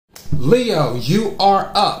Leo, you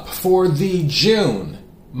are up for the June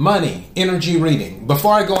money energy reading.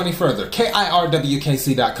 Before I go any further,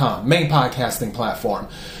 KIRWKC.com, main podcasting platform.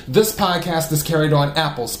 This podcast is carried on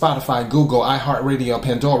Apple, Spotify, Google, iHeartRadio,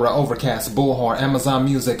 Pandora, Overcast, Bullhorn, Amazon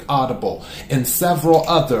Music, Audible, and several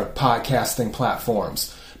other podcasting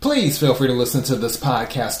platforms. Please feel free to listen to this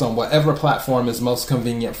podcast on whatever platform is most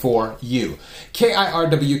convenient for you.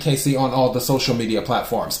 KIRWKC on all the social media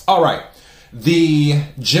platforms. All right. The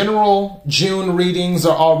general June readings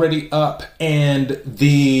are already up and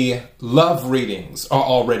the love readings are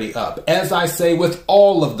already up. As I say with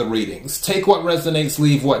all of the readings, take what resonates,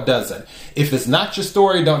 leave what doesn't. If it's not your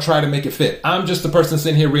story, don't try to make it fit. I'm just the person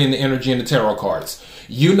sitting here reading the energy and the tarot cards.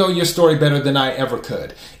 You know your story better than I ever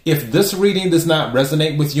could. If this reading does not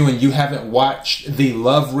resonate with you and you haven't watched the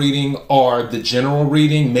love reading or the general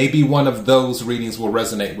reading, maybe one of those readings will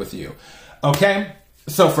resonate with you. Okay?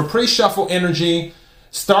 So for pre-shuffle energy,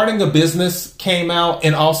 starting a business came out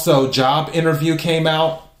and also job interview came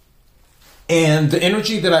out. And the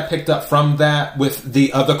energy that I picked up from that with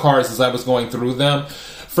the other cards as I was going through them,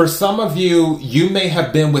 for some of you, you may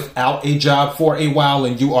have been without a job for a while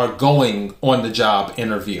and you are going on the job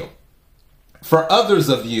interview. For others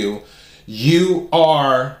of you, you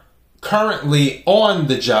are currently on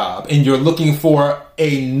the job and you're looking for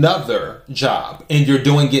another job and you're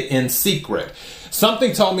doing it in secret.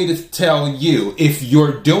 Something told me to tell you, if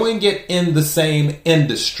you're doing it in the same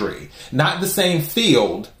industry, not the same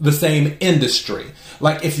field, the same industry.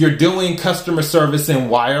 Like if you're doing customer service in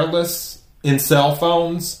wireless, in cell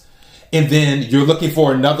phones, and then you're looking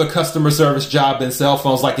for another customer service job in cell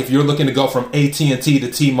phones, like if you're looking to go from AT&T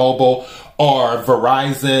to T-Mobile or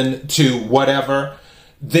Verizon to whatever,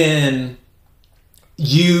 then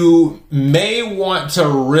you may want to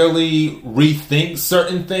really rethink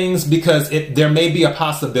certain things because there may be a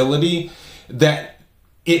possibility that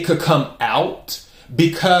it could come out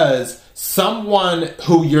because someone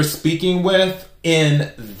who you're speaking with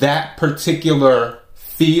in that particular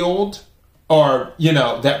field or, you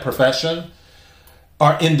know, that profession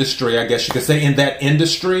or industry, I guess you could say, in that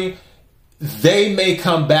industry, they may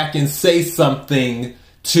come back and say something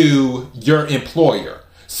to your employer.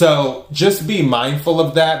 So just be mindful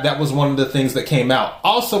of that. That was one of the things that came out.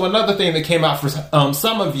 Also, another thing that came out for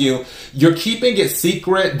some of you, you're keeping it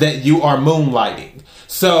secret that you are moonlighting.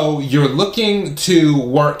 So you're looking to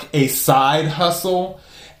work a side hustle.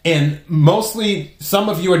 And mostly, some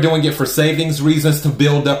of you are doing it for savings reasons to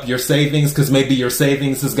build up your savings because maybe your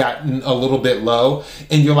savings has gotten a little bit low.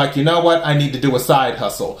 And you're like, you know what? I need to do a side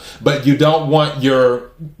hustle. But you don't want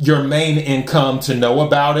your main income to know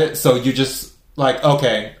about it. So you just like,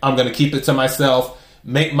 okay, I'm going to keep it to myself,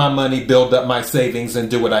 make my money, build up my savings, and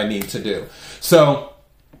do what I need to do. So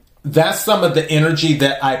that's some of the energy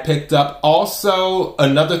that I picked up. Also,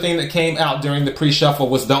 another thing that came out during the pre-shuffle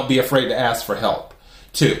was don't be afraid to ask for help,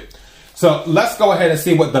 too. So let's go ahead and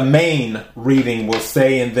see what the main reading will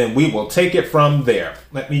say, and then we will take it from there.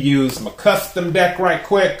 Let me use my custom deck right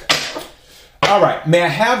quick. All right, may I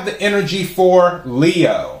have the energy for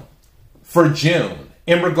Leo for June?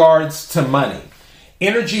 In regards to money.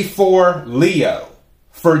 Energy for Leo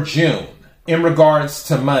for June in regards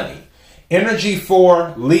to money. Energy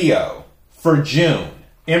for Leo for June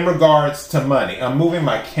in regards to money. I'm moving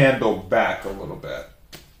my candle back a little bit.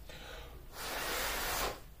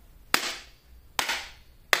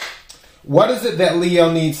 What is it that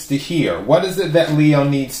Leo needs to hear? What is it that Leo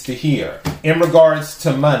needs to hear in regards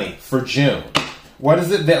to money for June? What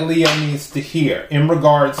is it that Leo needs to hear in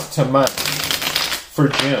regards to money for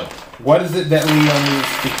June? What is it that Leo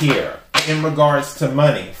needs to hear in regards to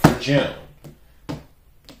money for June?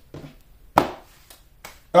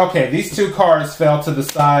 Okay, these two cards fell to the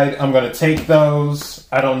side. I'm going to take those.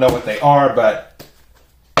 I don't know what they are, but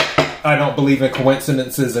I don't believe in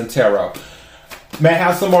coincidences in tarot. May I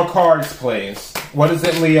have some more cards, please? What is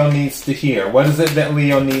it Leo needs to hear? What is it that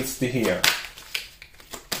Leo needs to hear?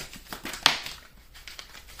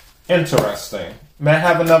 Interesting. May I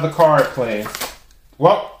have another card, please?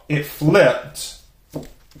 Well, it flipped.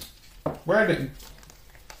 Where did...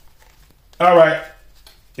 All right.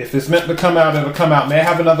 If it's meant to come out, it'll come out. May I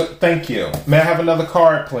have another... Thank you. May I have another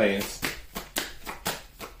card, please?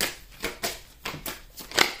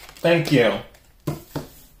 Thank you.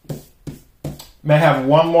 May I have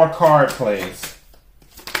one more card, please?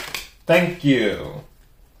 Thank you.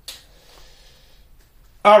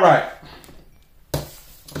 All right.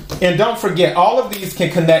 And don't forget, all of these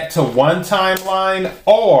can connect to one timeline,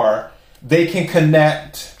 or they can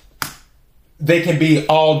connect, they can be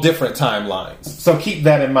all different timelines. So keep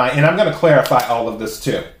that in mind. And I'm going to clarify all of this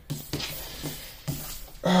too.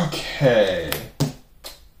 Okay.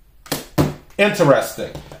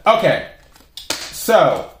 Interesting. Okay.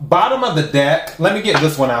 So, bottom of the deck, let me get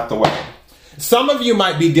this one out the way. Some of you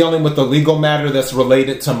might be dealing with a legal matter that's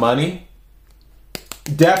related to money.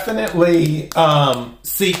 Definitely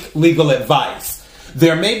seek legal advice.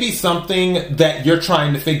 There may be something that you're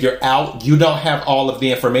trying to figure out. You don't have all of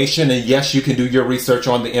the information, and yes, you can do your research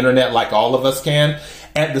on the internet like all of us can.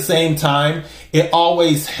 At the same time, it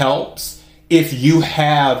always helps if you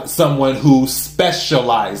have someone who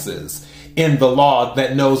specializes in the law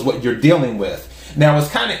that knows what you're dealing with. Now, it's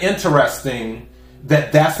kind of interesting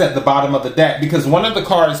that that's at the bottom of the deck because one of the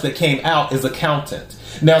cards that came out is accountant.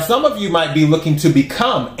 Now, some of you might be looking to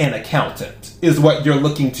become an accountant, is what you're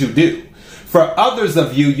looking to do. For others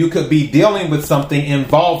of you, you could be dealing with something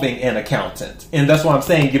involving an accountant. And that's what I'm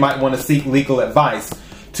saying. You might want to seek legal advice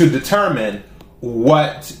to determine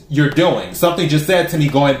what you're doing. Something just said to me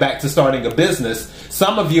going back to starting a business.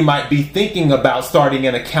 Some of you might be thinking about starting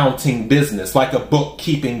an accounting business, like a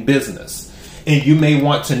bookkeeping business. And you may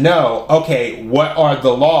want to know, okay, what are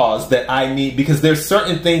the laws that I need? Because there's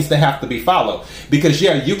certain things that have to be followed. Because,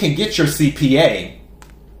 yeah, you can get your CPA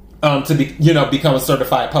to be, become a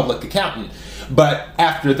certified public accountant. But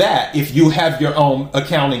after that, if you have your own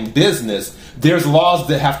accounting business, there's laws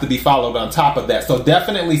that have to be followed on top of that. So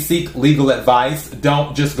definitely seek legal advice.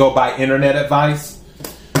 Don't just go by internet advice.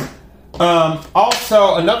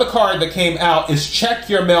 Also, another card that came out is check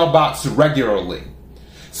your mailbox regularly.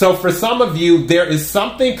 So for some of you, there is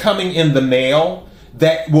something coming in the mail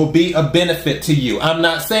that will be a benefit to you. I'm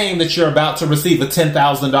not saying that you're about to receive a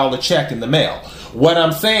 $10,000 check in the mail. What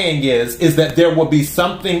I'm saying is that there will be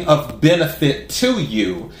something of benefit to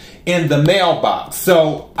you in the mailbox.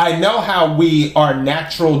 So I know how our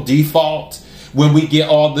natural default when we get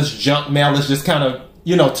all this junk mail is just kind of,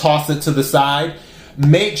 toss it to the side.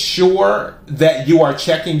 Make sure that you are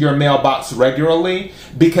checking your mailbox regularly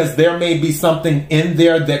because there may be something in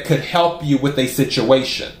there that could help you with a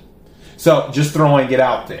situation. So just throwing it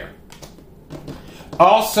out there.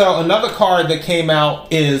 Also, another card that came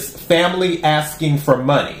out is family asking for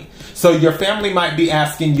money. So your family might be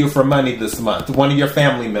asking you for money this month, one of your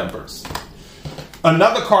family members.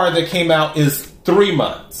 Another card that came out is 3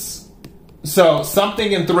 months. So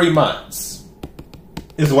something in 3 months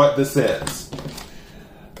is what this is.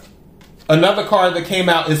 Another card that came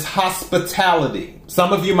out is hospitality.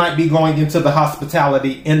 Some of you might be going into the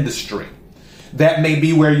hospitality industry. That may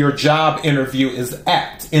be where your job interview is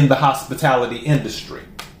at, in the hospitality industry.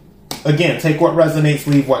 Again, take what resonates,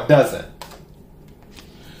 leave what doesn't.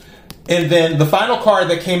 And then the final card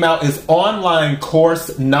that came out is online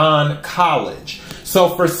course non-college.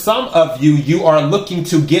 So for some of you, you are looking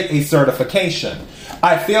to get a certification.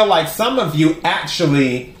 I feel like some of you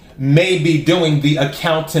actually may be doing the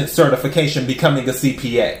accountant certification, becoming a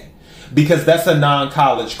CPA, because that's a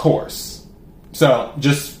non-college course. So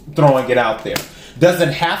just throwing it out there.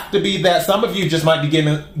 Doesn't have to be that. Some of you just might be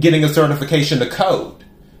getting a certification to code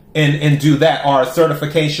and do that, or a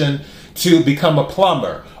certification to become a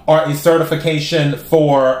plumber, or a certification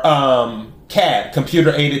for CAD,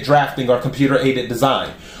 computer-aided drafting, or computer-aided design.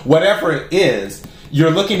 Whatever it is,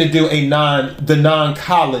 you're looking to do the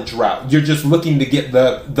non-college route. You're just looking to get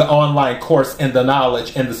the online course and the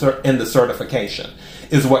knowledge and the certification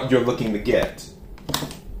is what you're looking to get.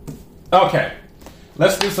 Okay,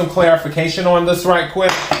 let's do some clarification on this right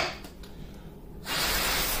quick.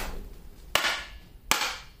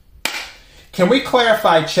 Can we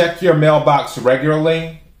clarify check your mailbox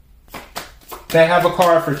regularly? They have a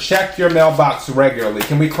card for check your mailbox regularly.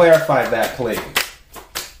 Can we clarify that, please?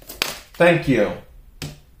 Thank you.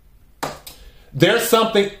 There's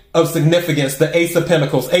something of significance, the Ace of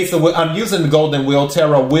Pentacles. I'm using the Golden Wheel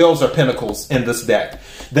Tarot. Wheels are pentacles in this deck.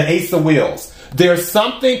 The Ace of Wheels. There's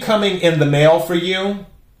something coming in the mail for you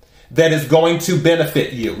that is going to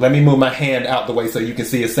benefit you. Let me move my hand out the way so you can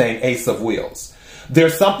see it's saying Ace of Wheels.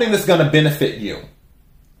 There's something that's going to benefit you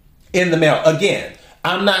in the mail. Again,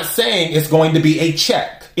 I'm not saying it's going to be a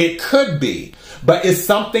check. It could be, but it's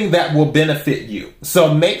something that will benefit you.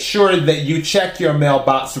 So make sure that you check your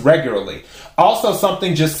mailbox regularly. Also,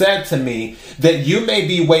 something just said to me that you may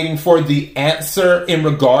be waiting for the answer in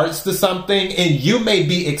regards to something, and you may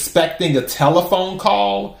be expecting a telephone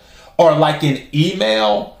call or like an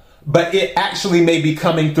email, but it actually may be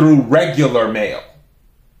coming through regular mail.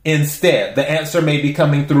 Instead, the answer may be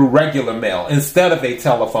coming through regular mail instead of a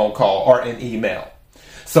telephone call or an email.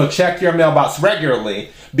 So check your mailbox regularly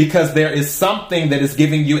because there is something that is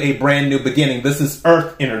giving you a brand new beginning. This is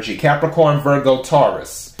Earth energy, Capricorn, Virgo,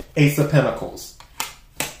 Taurus, Ace of Pentacles.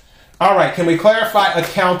 All right, can we clarify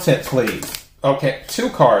accountant, please? Okay, 2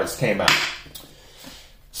 cards came out.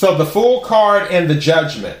 So the Fool card and the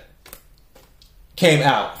Judgment. came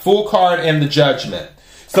out. Fool card and the Judgment.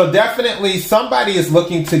 So definitely somebody is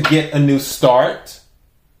looking to get a new start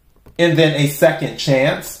and then a second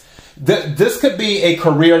chance. This could be a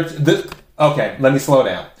career... Okay, let me slow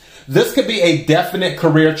down. This could be a definite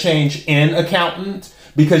career change in accountant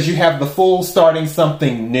because you have the Fool starting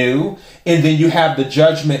something new, and then you have the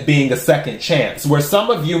Judgment being a second chance, where some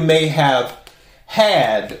of you may have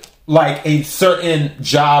had like a certain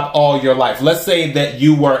job all your life. Let's say that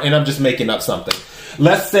you were, and I'm just making up something.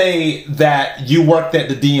 Let's say that you worked at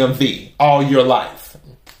the DMV all your life.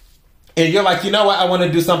 And you're like, you know what? I want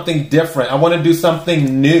to do something different. I want to do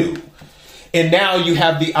something new. And now you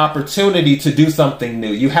have the opportunity to do something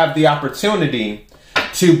new. You have the opportunity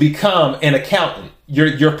to become an accountant.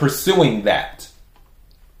 You're pursuing that.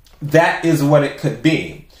 That is what it could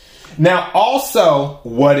be. Now, also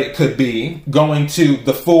what it could be, going to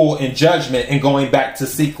the Fool and Judgment and going back to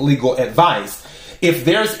seek legal advice. If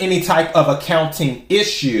there's any type of accounting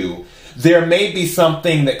issue, there may be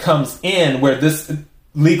something that comes in where this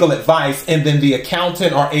legal advice and then the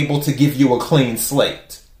accountant are able to give you a clean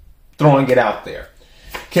slate. Throwing it out there.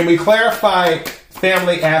 Can we clarify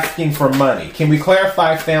family asking for money? Can we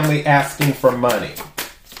clarify family asking for money?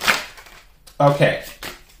 Okay.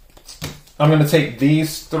 I'm going to take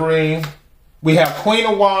these three. We have Queen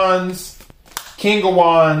of Wands, King of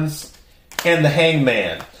Wands, and the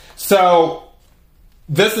Hangman. So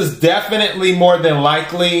this is definitely more than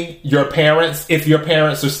likely your parents, if your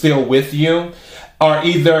parents are still with you, or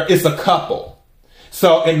either it's a couple.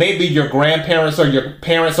 So it may be your grandparents or your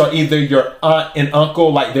parents or either your aunt and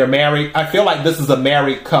uncle, like they're married. I feel like this is a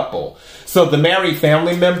married couple. So the married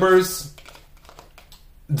family members,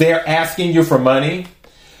 they're asking you for money.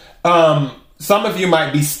 Some of you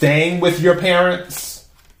might be staying with your parents,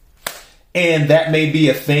 and that may be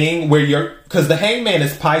a thing where because the Hangman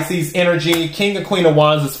is Pisces energy, King and Queen of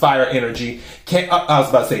Wands is fire energy. I was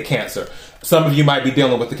about to say Cancer. Some of you might be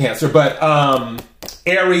dealing with the Cancer, but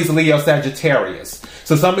Aries, Leo, Sagittarius.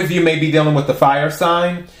 So some of you may be dealing with the fire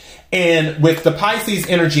sign. And with the Pisces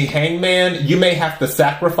energy Hangman, you may have to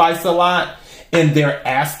sacrifice a lot. And they're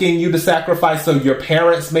asking you to sacrifice. So your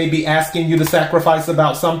parents may be asking you to sacrifice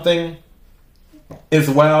about something as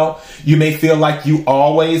well. You may feel like you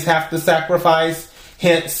always have to sacrifice.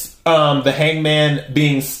 Hence, the Hangman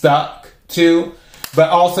being stuck too. But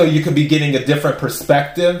also you could be getting a different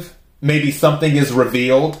perspective. Maybe something is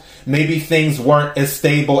revealed. Maybe things weren't as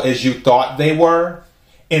stable as you thought they were.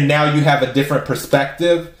 And now you have a different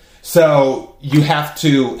perspective. So you have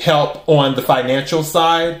to help on the financial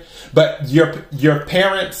side. But your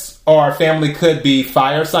parents or family could be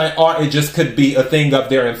fire sign, or it just could be a thing up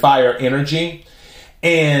there in fire energy.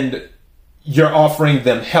 And you're offering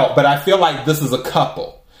them help. But I feel like this is a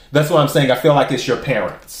couple. That's what I'm saying. I feel like it's your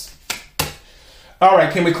parents. All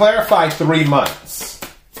right, can we clarify 3 months?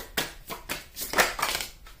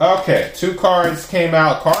 Okay, 2 cards came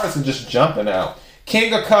out. Cards are just jumping out.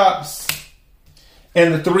 King of Cups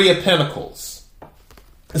and the 3 of Pentacles.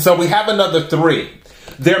 So we have another 3.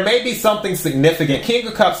 There may be something significant. King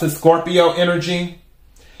of Cups is Scorpio energy.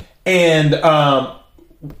 And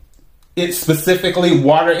it's specifically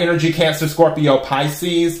water energy, Cancer, Scorpio,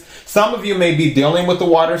 Pisces. Some of you may be dealing with the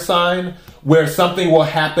water sign where something will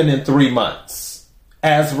happen in 3 months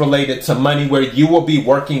as related to money, where you will be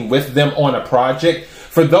working with them on a project.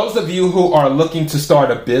 For those of you who are looking to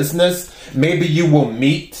start a business, maybe you will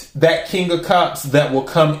meet that King of Cups that will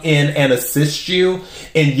come in and assist you,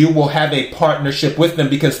 and you will have a partnership with them,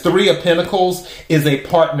 because 3 of Pentacles is a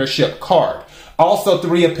partnership card. Also,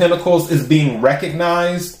 3 of Pentacles is being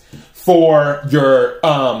recognized for your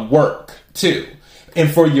work too,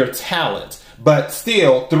 and for your talent. But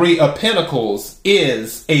still, 3 of Pentacles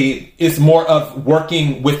is more of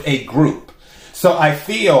working with a group. So I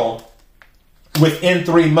feel within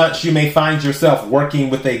 3 months, you may find yourself working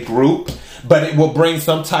with a group, but it will bring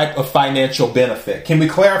some type of financial benefit. Can we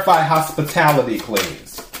clarify hospitality,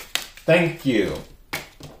 please? Thank you.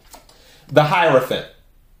 The Hierophant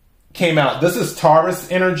came out. This is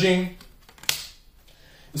Taurus energy.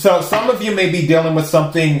 So some of you may be dealing with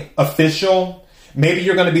something official. Maybe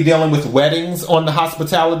you're going to be dealing with weddings on the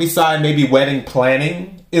hospitality side. Maybe wedding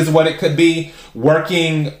planning is what it could be.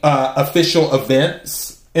 Working official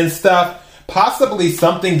events and stuff. Possibly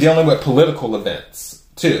something dealing with political events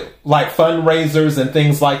too, like fundraisers and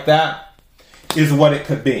things like that is what it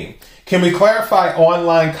could be. Can we clarify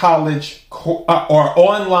online college or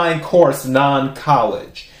online course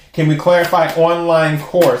non-college? Can we clarify online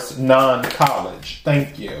course non-college?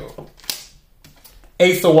 Thank you.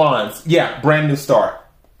 Ace of Wands. Yeah, brand new start.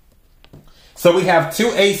 So we have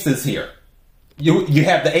 2 aces here. You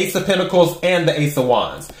have the Ace of Pentacles and the Ace of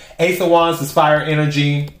Wands. Ace of Wands is fire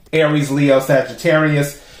energy, Aries, Leo,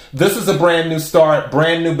 Sagittarius. This is a brand new start,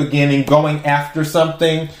 brand new beginning, going after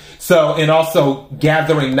something. So, and also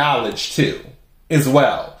gathering knowledge too, as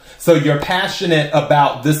well. So you're passionate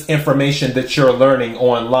about this information that you're learning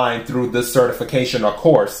online through this certification or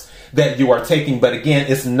course that you are taking. But again,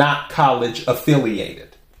 it's not college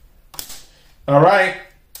affiliated. All right.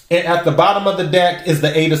 And at the bottom of the deck is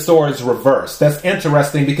the Eight of Swords reversed. That's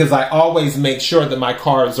interesting because I always make sure that my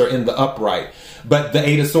cards are in the upright. But the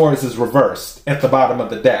Eight of Swords is reversed at the bottom of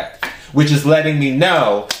the deck, which is letting me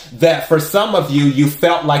know that for some of you, you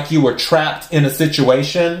felt like you were trapped in a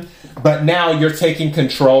situation, but now you're taking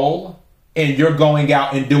control and you're going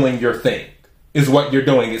out and doing your thing, is what you're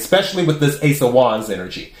doing, especially with this Ace of Wands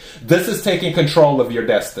energy. This is taking control of your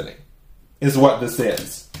destiny, is what this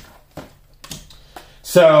is.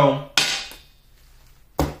 So,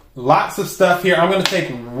 lots of stuff here. I'm going to take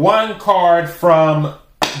one card from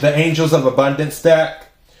the Angels of Abundance deck.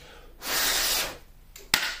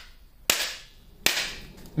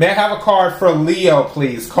 May I have a card for Leo,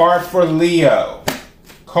 please? Card for Leo.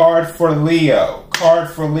 Card for Leo. Card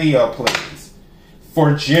for Leo, please.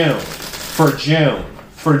 For June. For June.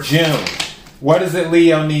 For June. What is it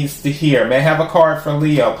Leo needs to hear? May I have a card for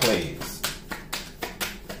Leo, please?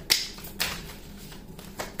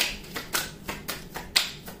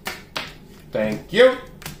 Thank you.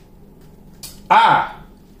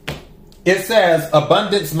 It says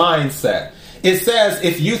abundance mindset. It says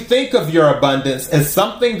if you think of your abundance as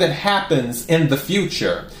something that happens in the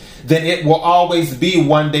future, then it will always be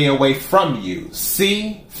one day away from you.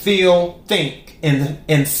 See, feel, think,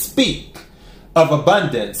 and speak of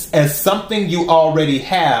abundance as something you already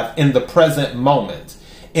have in the present moment.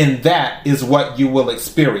 And that is what you will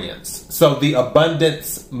experience. So the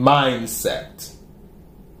abundance mindset.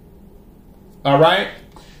 All right?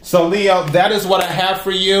 So, Leo, that is what I have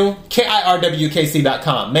for you.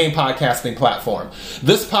 KIRWKC.com, main podcasting platform.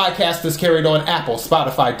 This podcast is carried on Apple,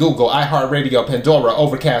 Spotify, Google, iHeartRadio, Pandora,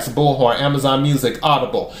 Overcast, Bullhorn, Amazon Music,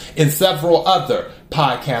 Audible, and several other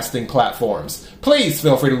podcasting platforms. Please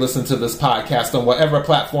feel free to listen to this podcast on whatever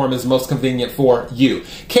platform is most convenient for you.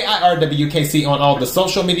 KIRWKC on all the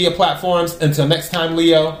social media platforms. Until next time,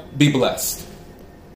 Leo, be blessed.